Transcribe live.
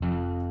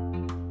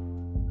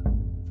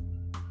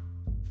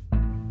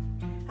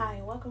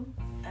welcome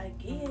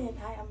again.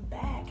 I am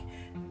back.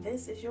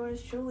 This is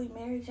yours truly,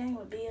 Mary Jane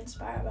with Be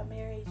Inspired by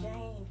Mary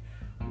Jane.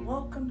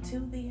 Welcome to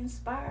the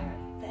Inspired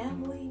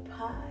Family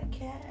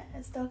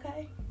Podcast,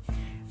 okay?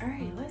 All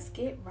right, let's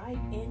get right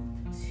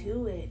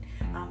into it.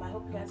 I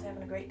hope you guys are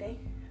having a great day.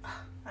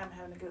 I'm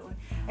having a good one.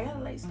 I got a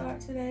late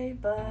start today,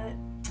 but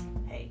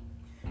hey,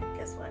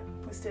 guess what?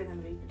 We're still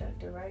going to be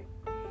productive, right?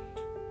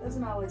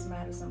 Doesn't always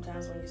matter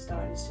sometimes when you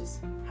start. It's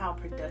just how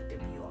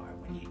productive you are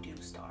when you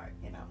do start,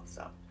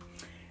 So, all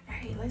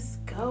right, let's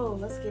go.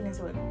 Let's get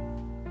into it.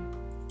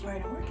 All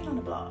right, I'm working on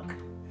a blog.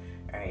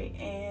 All right,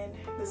 and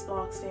this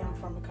blog stemmed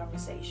from a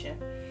conversation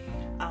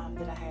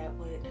that I had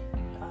with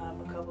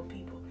a couple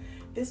people.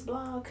 This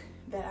blog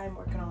that I'm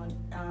working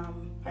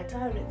on, I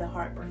titled it The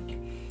Heartbreak.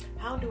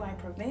 How do I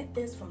prevent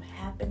this from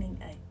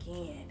happening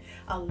again?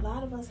 A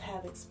lot of us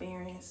have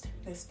experienced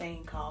this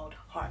thing called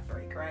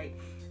heartbreak, right?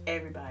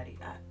 Everybody.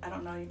 I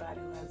don't know anybody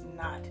who has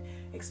not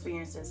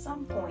experienced at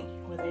some point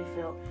where they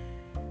felt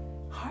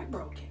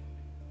heartbroken.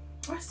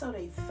 Or so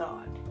they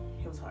thought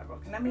it was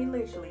heartbroken. I mean,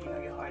 literally,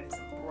 your heart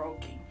isn't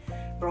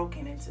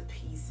broken into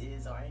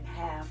pieces or in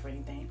half or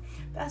anything.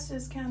 That's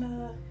just kind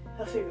of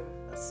a figure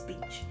of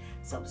speech,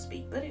 so to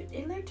speak. But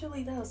it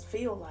literally does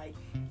feel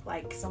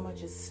like someone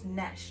just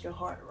snatched your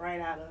heart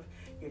right out of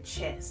your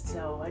chest.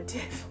 So I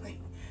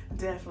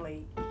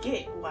definitely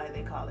get why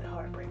they call it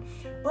heartbreak.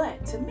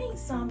 But to me,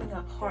 summing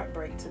up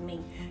heartbreak to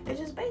me, it's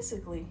just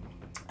basically,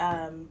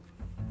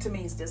 to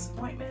me, it's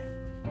disappointment.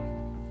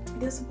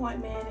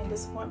 Disappointment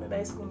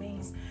basically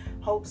means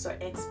hopes or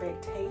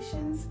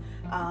expectations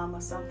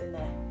of something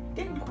that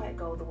didn't quite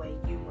go the way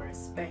you were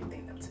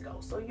expecting them to go.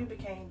 So you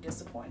became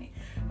disappointed.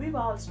 We've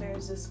all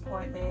experienced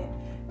disappointment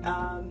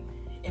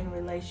in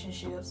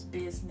relationships,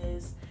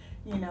 business,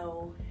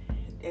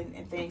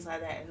 and things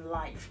like that in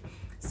life.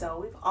 So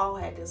we've all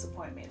had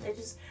disappointment. They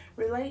just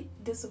relate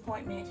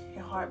disappointment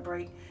and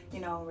heartbreak,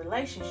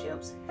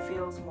 relationships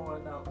feels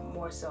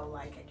more so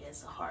like, I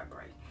guess, a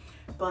heartbreak.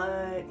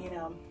 But,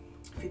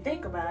 if you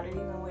think about it,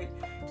 even with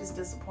just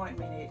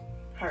disappointment, it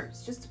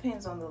hurts. Just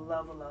depends on the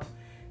level of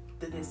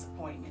the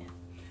disappointment.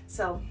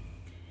 So,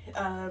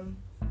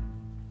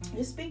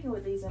 just speaking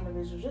with these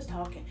individuals, just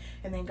talking,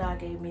 and then God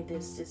gave me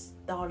this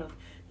thought of,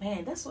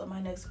 man, that's what my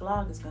next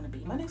blog is going to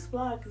be. My next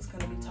blog is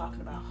going to be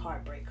talking about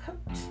heartbreak.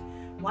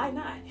 Why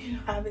not?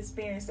 I've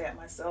experienced that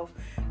myself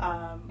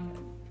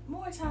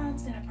more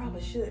times than I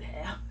probably should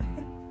have.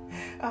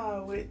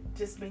 With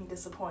just being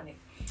disappointed.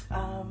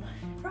 I'll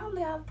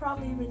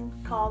probably even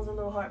cause a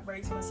little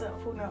heartbreaks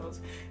myself. Who knows?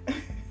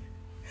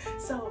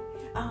 So,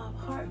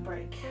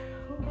 heartbreak.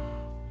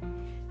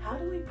 How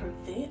do we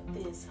prevent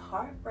this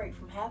heartbreak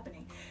from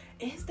happening?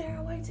 Is there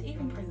a way to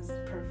even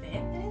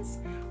prevent this?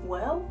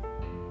 Well,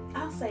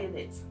 I'll say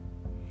this.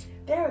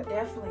 There are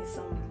definitely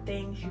some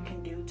things you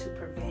can do to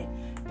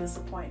prevent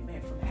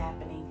disappointment from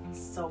happening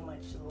so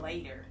much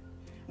later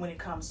when it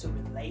comes to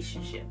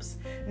relationships.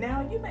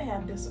 Now, you may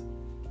have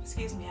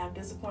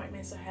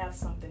disappointments or have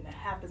something that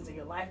happens in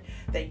your life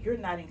that you're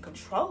not in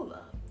control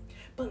of.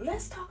 But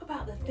let's talk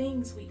about the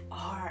things we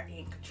are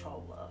in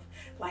control of,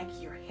 like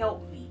your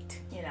helpmeet,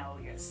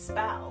 your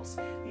spouse,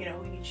 who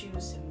you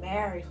choose to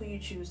marry, who you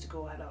choose to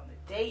go out on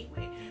a date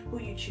with, who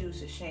you choose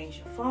to change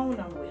your phone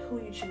number with,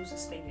 who you choose to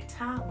spend your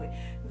time with.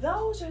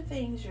 Those are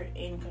things you're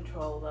in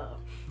control of.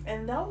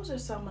 And those are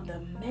some of the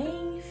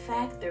main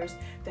factors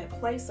that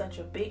play such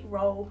a big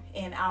role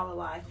in our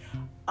life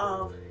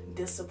of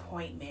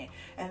disappointment.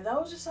 And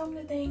those are some of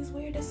the things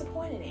we're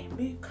disappointed in.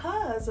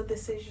 Because of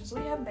decisions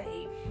we have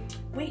made,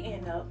 we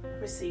end up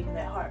receiving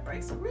that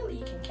heartbreak. So really,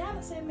 you can kind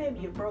of say maybe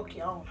you broke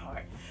your own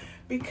heart.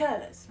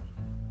 Because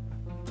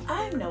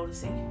I'm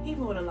noticing,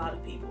 even with a lot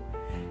of people,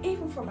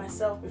 even for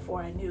myself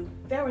before I knew,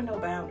 there were no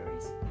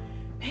boundaries.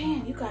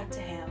 Man, you got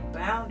to have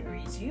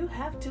boundaries. You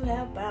have to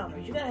have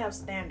boundaries. You got to have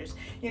standards.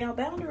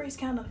 Boundaries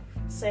kind of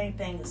same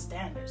thing as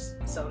standards,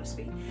 so to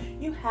speak.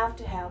 You have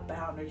to have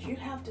boundaries. You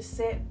have to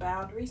set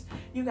boundaries.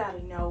 You got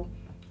to know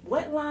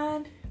what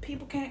line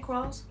people can't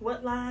cross,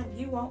 what line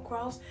you won't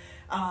cross,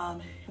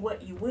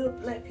 what you will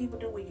let people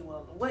do,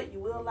 what you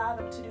will allow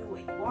them to do,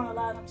 what you won't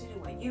allow them to do,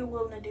 what you're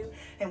willing to do,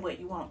 and what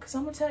you won't. Because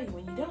I'm going to tell you,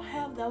 when you don't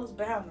have those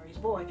boundaries,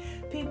 boy,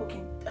 people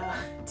can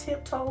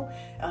tiptoe,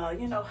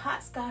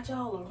 hopscotch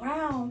all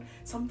around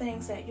some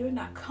things that you're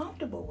not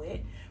comfortable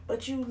with,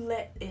 but you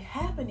let it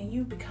happen and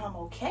you become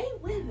okay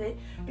with it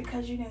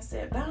because you didn't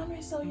set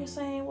boundaries. So you're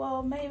saying,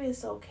 well, maybe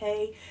it's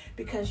okay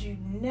because you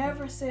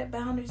never set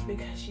boundaries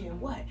because you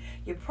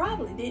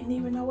probably didn't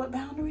even know what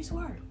boundaries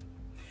were.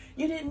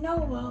 You didn't know,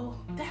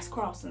 well, that's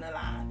crossing the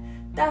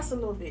line. That's a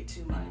little bit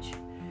too much.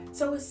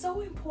 So it's so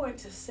important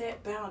to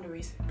set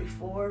boundaries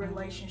before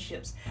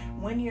relationships,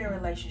 when you're in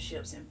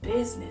relationships, in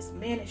business,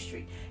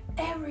 ministry,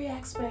 every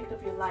aspect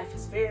of your life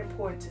is very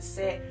important to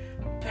set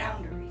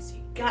boundaries.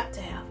 You got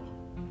to have them.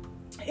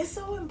 It's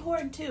so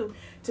important too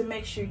to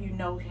make sure you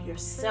know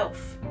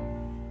yourself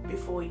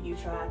before you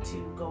try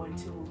to go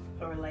into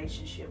a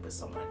relationship with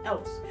someone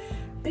else.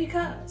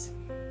 Because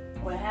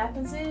what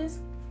happens is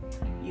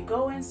you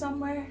go in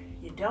somewhere,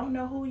 you don't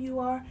know who you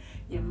are,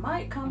 you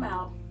might come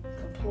out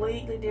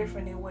completely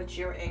different than what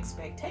your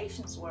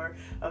expectations were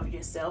of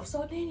yourself.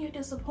 So then you're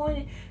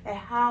disappointed at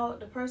how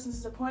the person's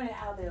disappointed at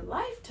how their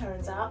life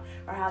turns out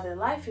or how their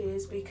life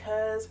is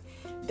because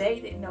they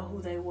didn't know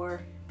who they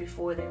were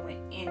before they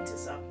went into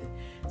something.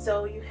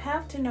 So you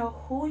have to know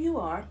who you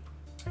are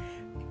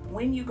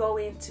when you go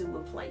into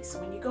a place.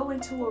 When you go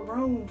into a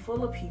room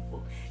full of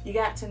people, you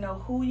got to know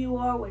who you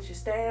are, what you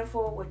stand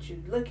for, what you're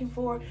looking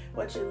for,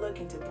 what you're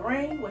looking to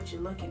bring, what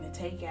you're looking to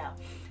take out.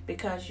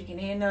 Because you can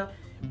end up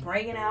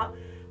bringing out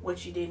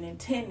what you didn't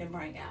intend to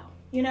bring out.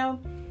 You know,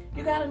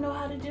 you got to know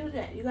how to do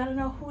that. You got to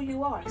know who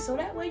you are. So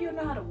that way you'll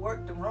know how to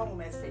work the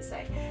room, as they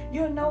say.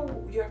 You'll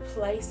know your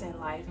place in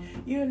life.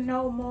 You'll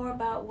know more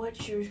about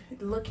what you're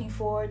looking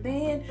for.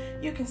 Then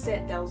you can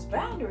set those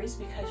boundaries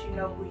because you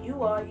know who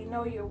you are. You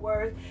know your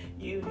worth.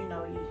 You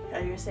know,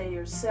 you say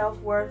your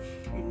self-worth.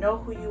 You know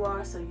who you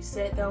are, so you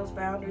set those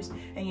boundaries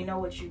and you know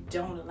what you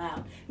don't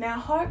allow. Now,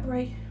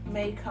 heartbreak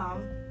may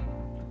come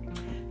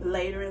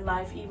later in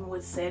life, even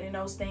with setting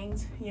those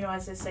things, you know,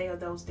 as they say, of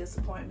those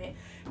disappointment,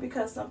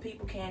 because some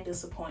people can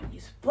disappoint you.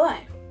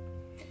 But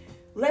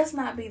let's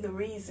not be the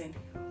reason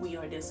we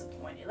are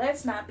disappointed.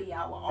 Let's not be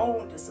our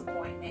own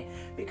disappointment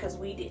because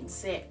we didn't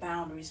set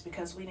boundaries,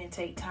 because we didn't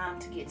take time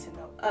to get to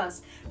know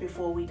us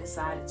before we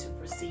decided to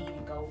proceed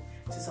and go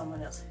to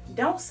someone else.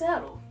 Don't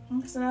settle.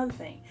 That's another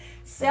thing.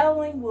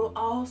 Settling will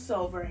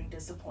also bring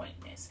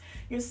disappointments.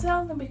 You're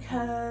settling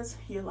because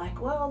you're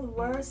like, well, the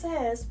word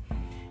says,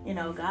 you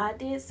know, God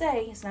did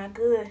say it's not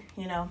good,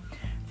 you know,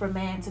 for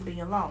man to be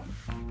alone.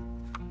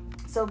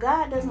 So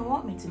God doesn't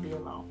want me to be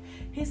alone.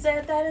 He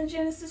said that in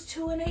Genesis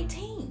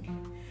 2:18.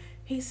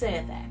 He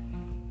said that.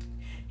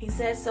 He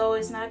said, so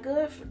it's not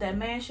good that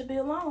man should be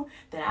alone,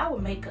 that I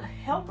would make a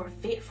helper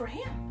fit for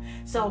him.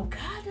 So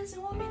God doesn't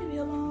want me to be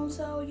alone.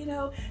 So, you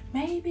know,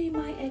 maybe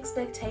my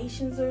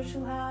expectations are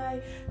too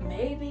high.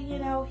 Maybe, you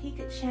know, he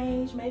could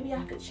change. Maybe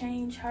I could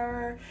change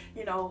her.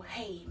 You know,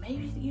 hey,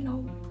 maybe, you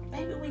know,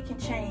 maybe we can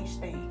change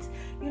things.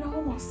 You know,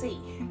 I'm going to see.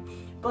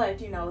 But,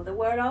 you know, the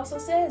word also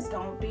says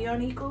don't be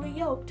unequally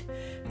yoked.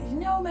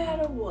 No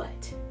matter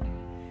what.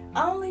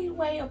 Only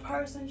way a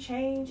person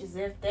changes is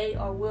if they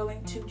are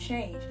willing to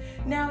change.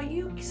 Now,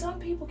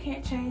 some people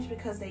can't change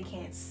because they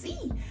can't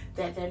see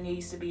that there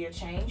needs to be a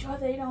change, or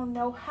they don't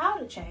know how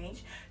to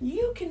change.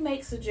 You can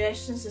make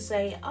suggestions to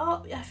say,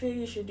 oh, I feel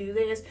you should do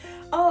this.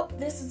 Oh,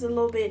 this is a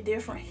little bit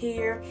different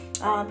here.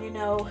 You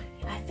know,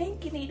 I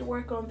think you need to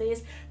work on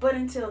this. But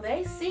until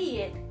they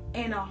see it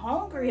and are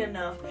hungry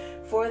enough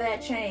for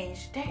that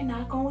change, they're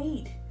not going to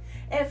eat.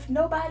 If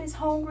nobody's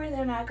hungry,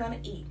 they're not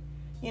going to eat.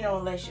 You know,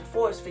 unless you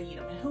force feed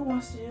them. And who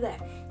wants to do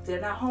that? If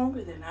they're not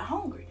hungry, they're not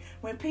hungry.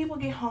 When people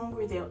get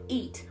hungry, they'll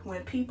eat.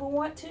 When people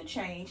want to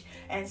change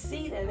and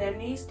see that there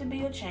needs to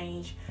be a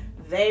change,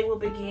 they will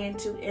begin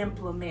to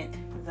implement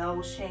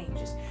those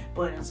changes.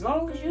 But as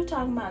long as you're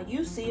talking about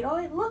you see it, oh,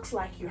 it looks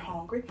like you're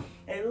hungry.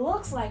 It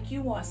looks like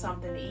you want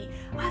something to eat.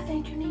 I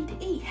think you need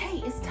to eat. Hey,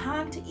 it's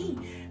time to eat.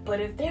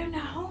 But if they're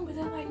not hungry,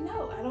 they're like,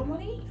 no, I don't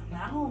want to eat. I'm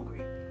not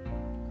hungry.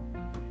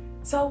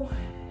 So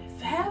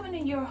having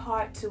in your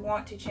heart to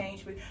want to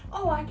change,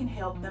 oh, I can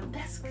help them.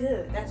 That's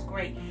good. That's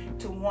great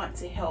to want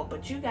to help.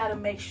 But you got to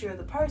make sure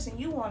the person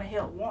you want to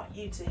help want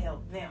you to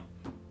help them.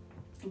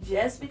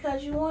 Just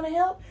because you want to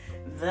help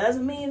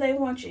doesn't mean they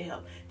want your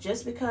help.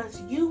 Just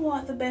because you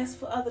want the best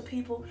for other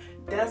people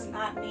does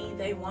not mean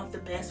they want the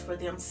best for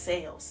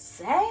themselves.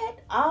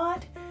 Sad,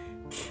 odd,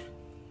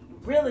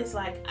 really, it's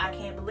like, I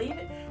can't believe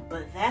it,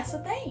 but that's a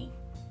thing.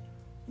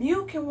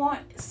 You can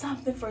want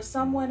something for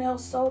someone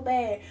else so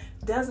bad,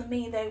 doesn't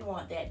mean they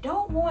want that.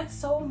 Don't want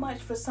so much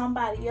for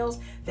somebody else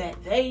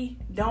that they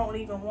don't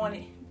even want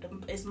it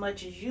as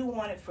much as you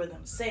want it for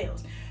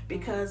themselves.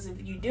 Because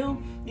if you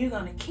do, you're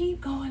going to keep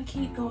going,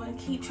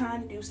 keep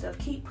trying to do stuff,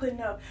 keep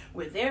putting up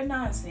with their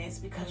nonsense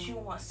because you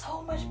want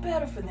so much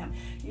better for them.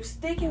 You're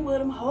sticking with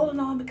them, holding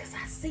on because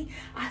I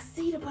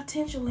see the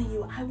potential in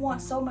you. I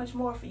want so much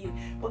more for you.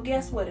 Well,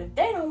 guess what? If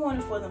they don't want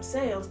it for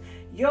themselves,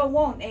 your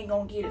want ain't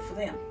going to get it for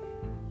them.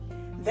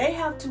 They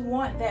have to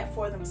want that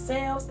for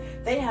themselves.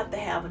 They have to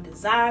have a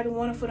desire to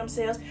want it for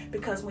themselves,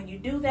 because when you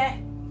do that,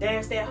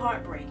 there's that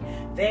heartbreak.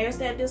 There's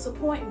that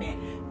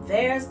disappointment.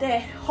 There's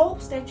that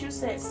hopes that you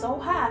set so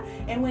high.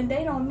 And when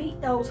they don't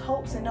meet those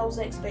hopes and those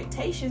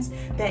expectations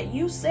that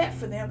you set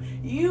for them,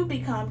 you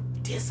become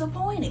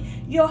disappointed.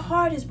 Your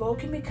heart is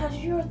broken because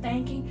you're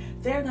thinking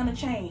they're going to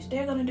change.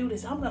 They're going to do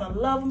this. I'm going to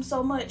love them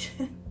so much.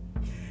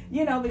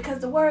 You know, because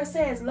the word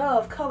says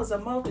love covers a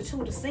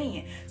multitude of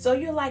sin. So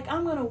you're like,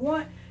 I'm going to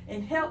want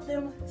and help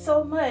them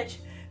so much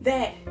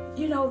that,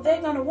 you know,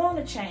 they're going to want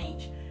to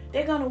change.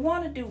 They're going to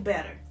want to do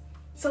better.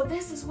 So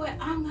this is what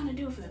I'm going to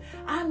do for them.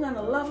 I'm going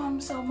to love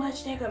them so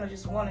much, they're going to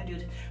just want to do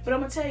this. But I'm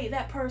going to tell you,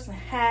 that person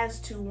has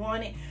to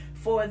want it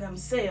for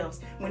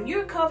themselves. When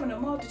you're covering a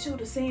multitude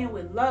of sin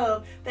with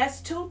love,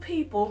 that's two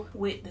people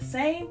with the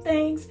same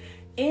things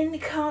in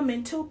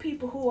common, two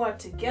people who are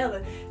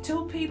together,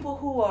 two people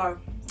who are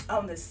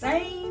on the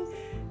same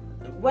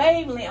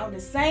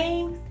wavelength,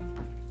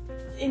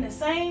 in the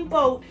same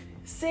boat,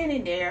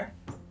 sitting there,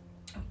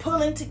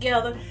 pulling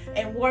together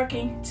and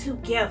working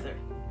together.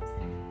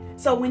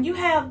 So when you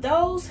have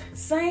those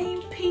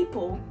same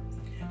people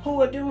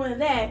who are doing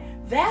that,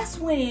 that's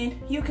when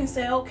you can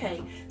say,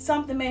 okay,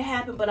 something may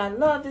happen, but I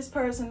love this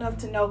person enough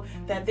to know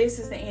that this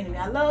is the enemy.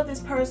 I love this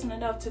person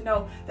enough to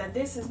know that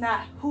this is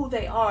not who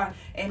they are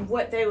and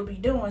what they will be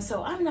doing.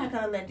 So I'm not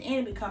going to let the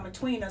enemy come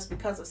between us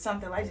because of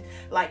something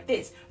like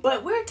this.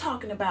 But we're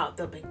talking about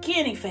the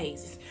beginning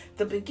phases.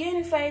 The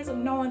beginning phase of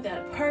knowing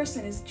that a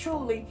person is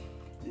truly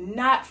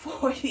not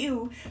for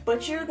you,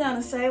 but you're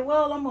gonna say,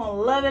 well, I'm gonna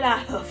love it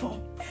out of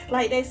them.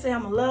 Like they say,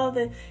 I'm gonna love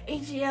the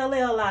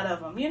HELL out of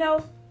them. You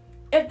know,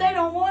 if they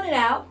don't want it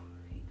out,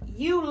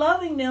 you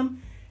loving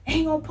them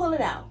ain't gonna pull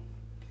it out.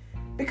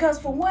 Because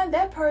for one,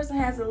 that person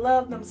has to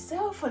love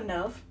themselves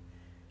enough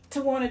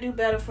to want to do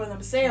better for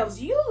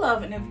themselves. You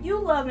loving them,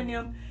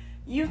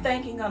 you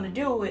thinking gonna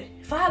do it.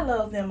 If I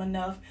love them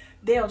enough,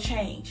 they'll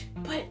change.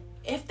 But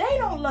if they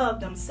don't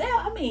love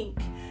themselves,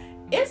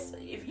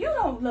 if you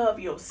don't love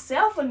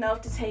yourself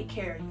enough to take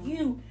care of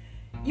you,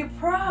 you're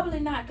probably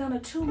not going to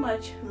too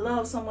much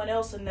love someone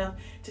else enough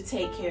to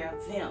take care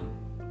of them.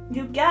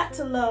 You got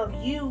to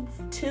love you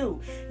too.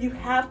 You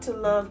have to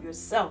love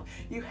yourself.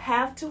 You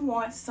have to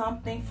want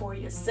something for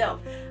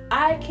yourself.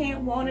 I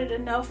can't want it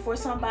enough for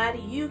somebody.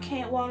 You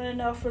can't want it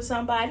enough for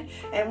somebody.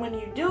 And when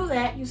you do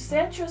that, you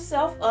set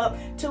yourself up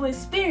to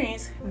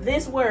experience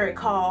this word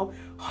called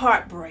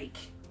heartbreak.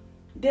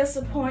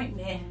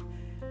 Disappointment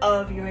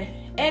of your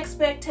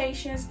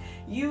expectations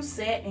you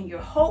set and your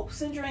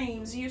hopes and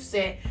dreams you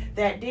set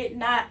that did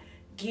not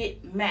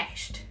get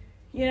matched.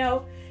 You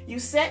know, you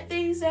set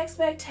these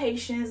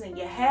expectations and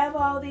you have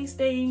all these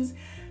things,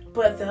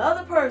 but the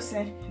other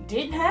person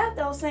didn't have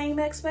those same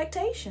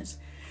expectations.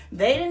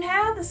 They didn't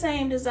have the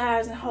same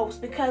desires and hopes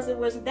because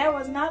there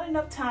was not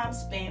enough time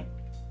spent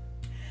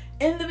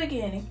in the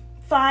beginning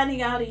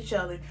finding out each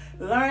other,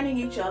 learning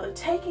each other,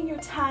 taking your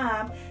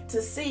time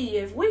to see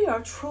if we are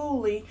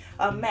truly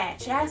a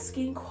match,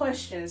 asking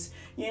questions,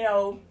 you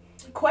know,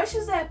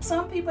 questions that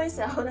some people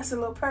say, oh, that's a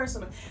little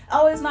personal.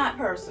 Oh, it's not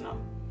personal.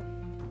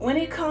 When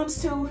it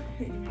comes to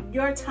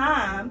your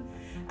time,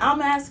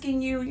 I'm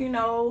asking you, you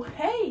know,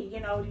 hey,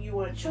 you know, do you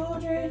want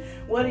children?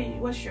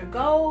 What's your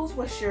goals?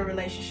 What's your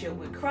relationship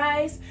with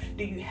Christ?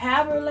 Do you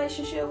have a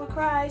relationship with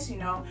Christ? You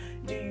know,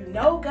 do you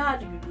know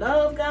God? Do you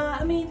love God?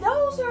 I mean,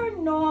 those are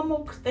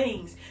normal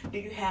things. Do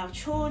you have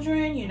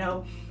children? You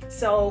know,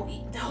 so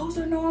those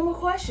are normal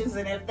questions.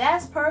 And if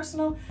that's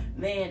personal,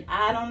 then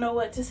I don't know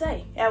what to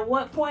say. At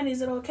what point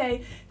is it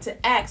okay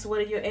to ask, what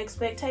are your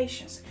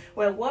expectations?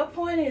 Well, at what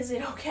point is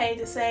it okay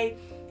to say,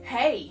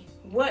 hey,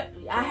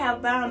 I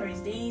have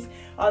boundaries. These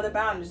are the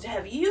boundaries.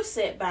 Have you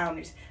set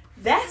boundaries?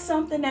 That's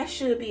something that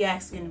should be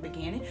asked in the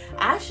beginning.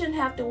 I shouldn't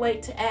have to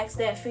wait to ask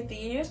that 50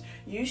 years.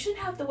 You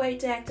shouldn't have to wait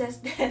to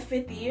ask that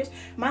 50 years.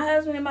 My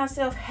husband and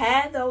myself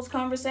had those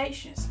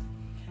conversations.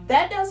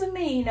 That doesn't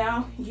mean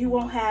now you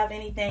won't have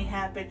anything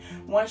happen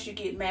once you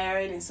get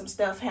married and some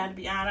stuff had to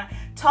be honored.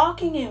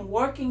 Talking and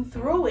working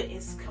through it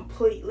is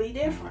completely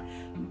different.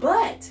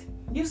 But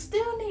you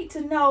still need to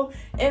know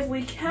if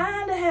we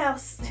kind of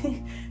have,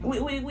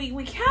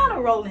 we kind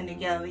of rolling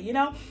together, you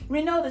know.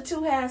 We know the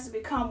two has to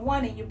become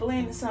one and you're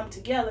blending something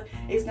together.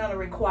 It's going to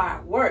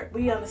require work.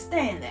 We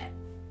understand that.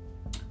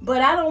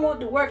 But I don't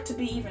want the work to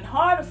be even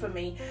harder for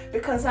me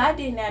because I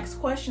didn't ask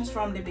questions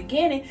from the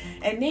beginning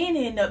and then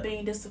end up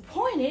being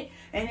disappointed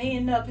and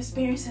end up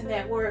experiencing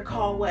that word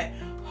called what?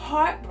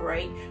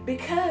 Heartbreak,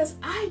 because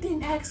I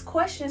didn't ask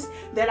questions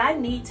that I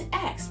need to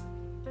ask.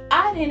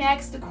 I didn't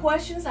ask the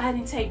questions. I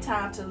didn't take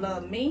time to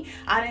love me.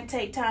 I didn't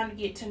take time to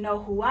get to know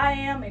who I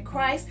am in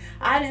Christ.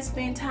 I didn't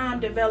spend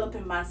time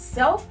developing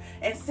myself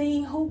and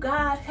seeing who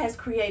God has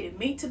created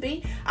me to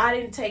be. I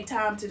didn't take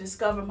time to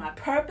discover my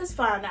purpose,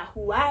 find out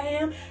who I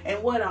am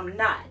and what I'm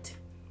not.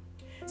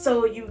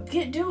 So you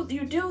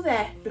do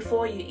that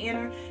before you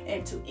enter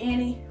into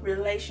any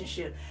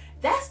relationship.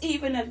 That's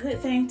even a good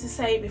thing to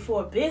say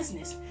before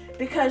business,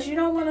 because you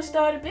don't want to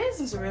start a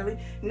business really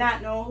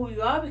not knowing who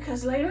you are,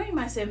 because later on you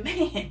might say,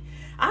 man,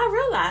 I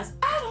realized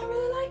I don't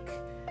really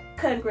like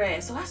cutting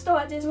grass. So I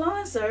started this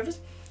lawn service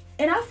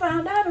and I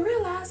found out and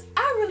realized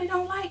I really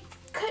don't like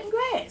cutting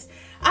grass.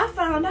 I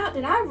found out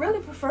that I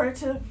really prefer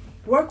to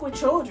work with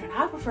children.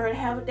 I prefer to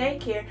have a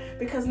daycare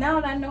because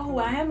now that I know who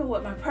I am and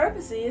what my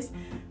purpose is,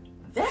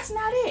 that's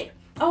not it.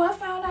 Oh, I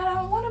found out I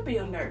don't want to be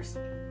a nurse.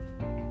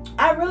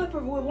 I really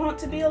want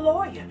to be a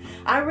lawyer.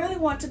 I really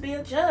want to be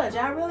a judge.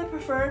 I really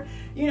prefer,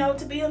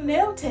 to be a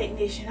nail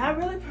technician. I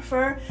really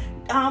prefer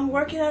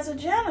working as a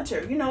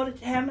janitor,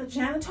 to have a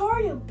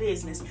janitorial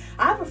business.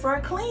 I prefer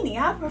cleaning.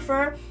 I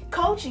prefer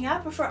coaching. I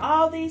prefer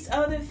all these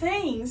other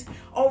things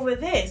over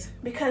this,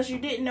 because you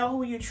didn't know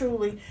who you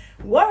truly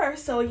were.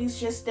 So you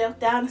just stepped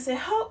down and said,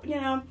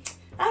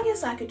 I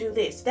guess I could do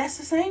this. That's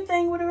the same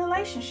thing with a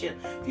relationship.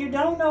 If you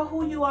don't know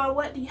who you are,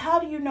 how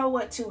do you know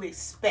what to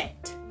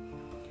expect?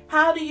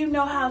 How do you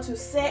know how to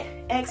set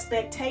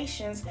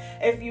expectations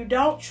if you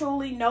don't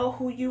truly know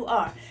who you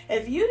are?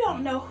 If you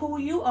don't know who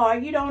you are,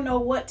 you don't know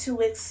what to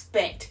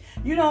expect.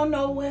 You don't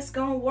know what's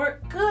going to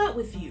work good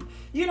with you.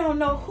 You don't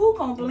know who's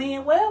going to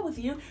blend well with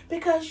you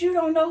because you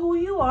don't know who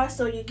you are.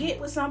 So you get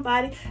with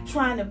somebody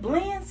trying to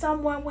blend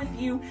someone with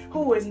you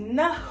who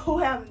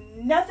have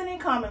nothing in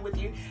common with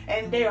you,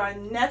 and they are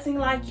nothing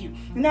like you.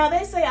 Now,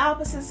 they say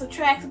opposites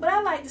attract, but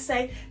I like to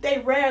say they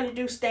rarely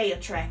do stay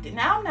attracted.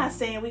 Now, I'm not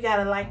saying we got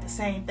to like the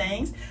same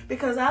things,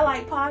 because I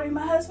like pottery,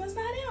 my husband's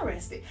not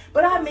interested.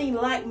 But I mean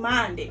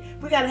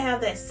like-minded. We got to have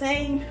that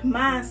same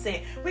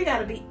mindset. We got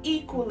to be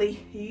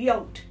equally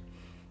yoked.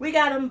 We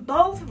got to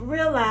both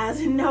realize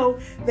and know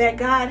that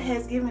God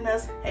has given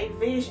us a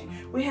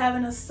vision. We have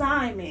an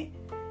assignment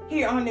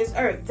here on this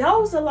earth.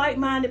 Those are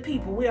like-minded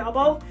people. We are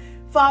both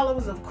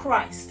followers of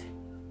Christ.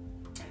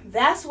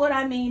 That's what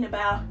I mean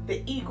about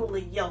the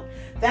equally yoked.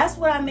 That's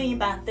what I mean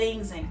by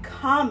things in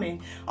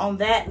common on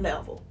that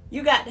level.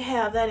 You got to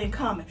have that in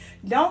common.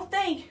 Don't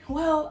think,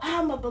 well,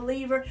 I'm a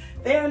believer.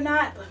 They're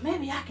not, but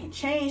maybe I can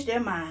change their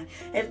mind.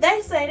 If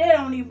they say they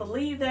don't even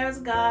believe there's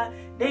God,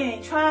 they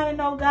ain't trying to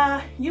know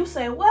God, you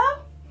say,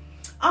 well,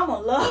 I'm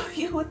going to love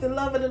you with the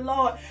love of the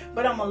Lord,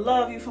 but I'm going to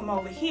love you from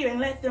over here, and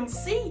let them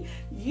see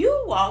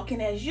you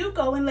walking as you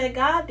go, and let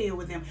God deal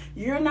with them.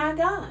 You're not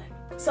God.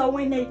 So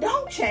when they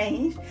don't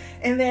change,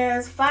 and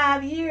there's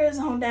 5 years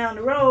on down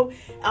the road,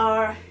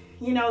 or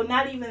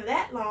not even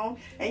that long,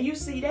 and you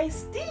see they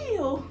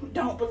still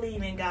don't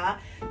believe in God,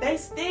 they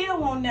still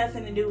want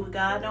nothing to do with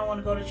God, don't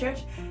want to go to church,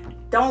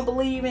 don't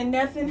believe in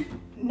nothing,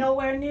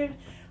 nowhere near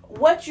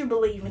what you're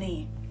believing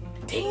in,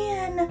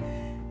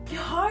 then you're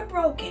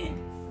heartbroken.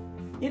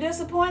 You're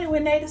disappointed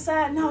when they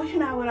decide, no, you're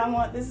not what I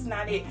want, this is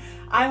not it,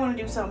 I want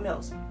to do something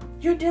else.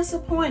 You're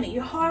disappointed,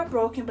 you're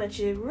heartbroken, but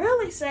you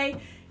really say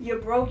you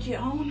broke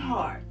your own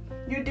heart.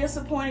 You're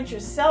disappointed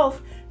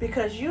yourself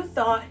because you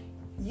thought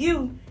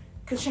you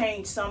could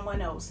change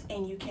someone else,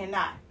 and you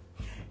cannot.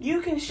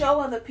 You can show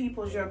other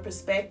people your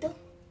perspective.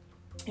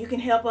 You can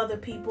help other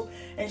people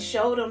and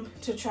show them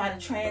to try to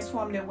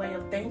transform their way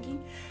of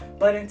thinking.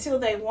 But until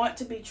they want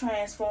to be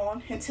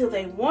transformed, until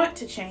they want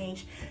to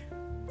change,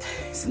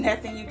 there's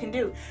nothing you can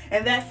do.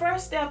 And that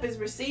first step is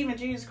receiving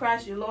Jesus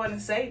Christ, your Lord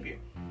and Savior.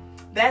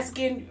 That's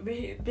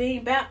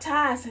being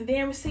baptized and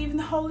then receiving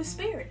the Holy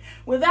Spirit.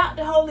 Without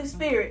the Holy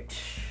Spirit,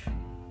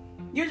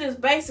 you just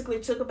basically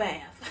took a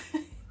bath.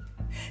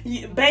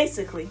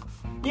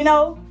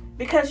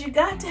 Because you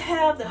got to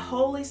have the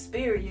Holy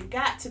Spirit. You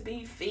got to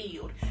be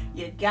filled.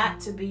 You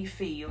got to be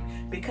filled.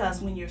 Because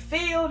when you're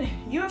filled,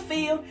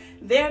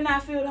 they're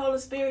not filled with the Holy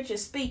Spirit, you're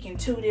speaking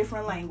two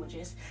different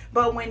languages.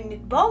 But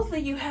when both of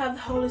you have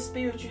the Holy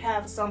Spirit, you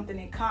have something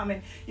in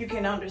common. You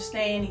can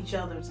understand each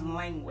other's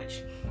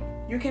language.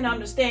 You can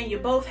understand you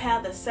both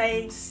have the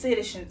same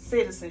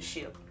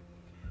citizenship.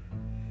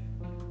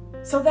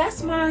 So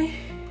that's my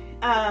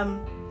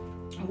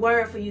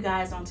word for you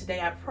guys on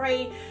today. I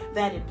pray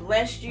that it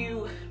blessed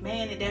you.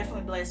 Man, it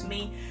definitely blessed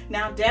me.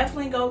 Now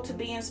definitely go to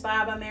Be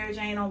Inspired by Mary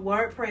Jane on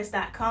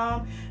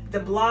WordPress.com. The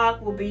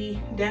blog will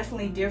be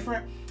definitely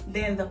different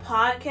than the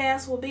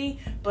podcast will be,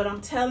 but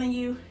I'm telling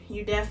you,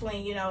 you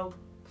definitely,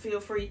 feel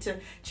free to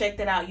check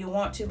that out. You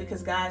want to,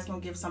 because God's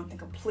going to give something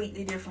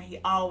completely different. He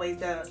always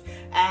does.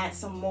 Add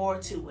some more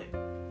to it.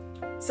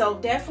 So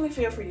definitely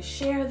feel free to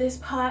share this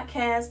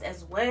podcast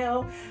as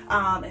well.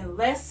 And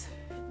let's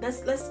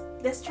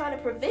try to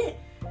prevent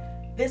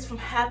this from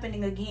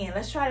happening again.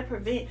 Let's try to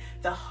prevent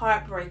the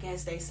heartbreak,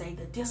 as they say,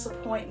 the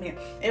disappointment.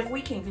 If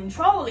we can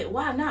control it,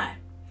 why not?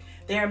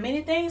 There are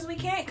many things we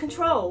can't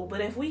control, but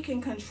if we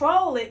can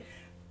control it,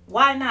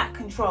 why not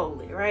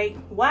control it, right?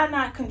 Why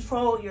not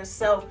control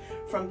yourself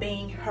from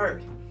being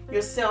hurt,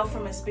 yourself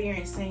from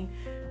experiencing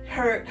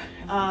hurt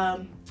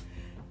and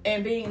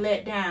being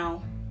let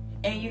down?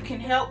 And you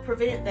can help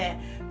prevent that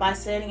by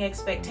setting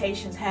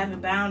expectations, having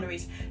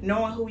boundaries,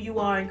 knowing who you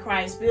are in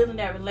Christ, building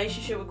that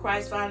relationship with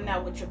Christ, finding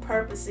out what your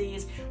purpose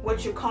is,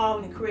 what you're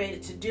called and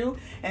created to do.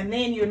 And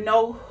then you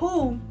know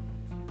who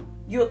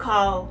you're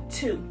called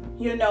to.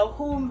 You know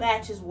who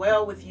matches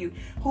well with you,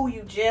 who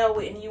you gel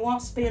with, and you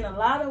won't spend a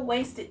lot of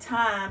wasted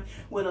time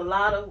with a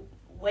lot of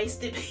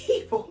wasted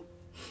people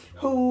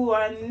who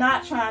are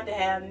not trying to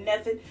have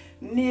nothing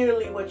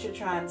nearly what you're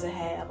trying to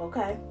have,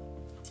 okay?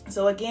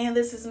 So again,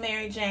 this is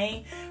Mary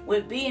Jane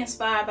with Be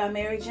Inspired by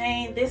Mary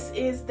Jane. This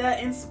is the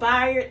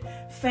Inspired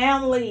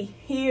family,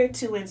 here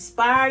to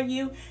inspire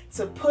you,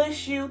 to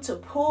push you, to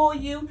pull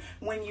you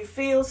when you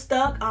feel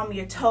stuck. I'm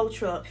your tow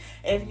truck.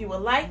 If you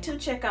would like to,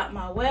 check out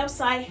my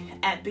website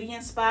at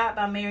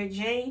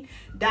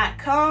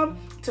beinspiredbymaryjane.com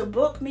to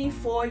book me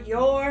for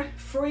your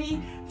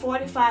free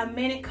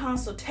 45-minute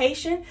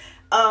consultation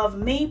of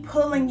me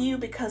pulling you,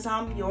 because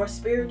I'm your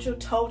spiritual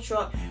tow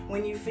truck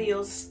when you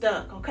feel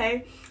stuck,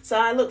 okay? So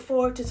I look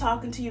forward to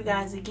talking to you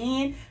guys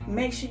again.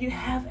 Make sure you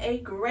have a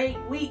great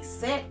week.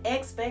 Set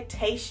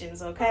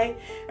expectations, okay?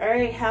 All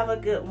right, have a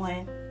good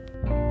one.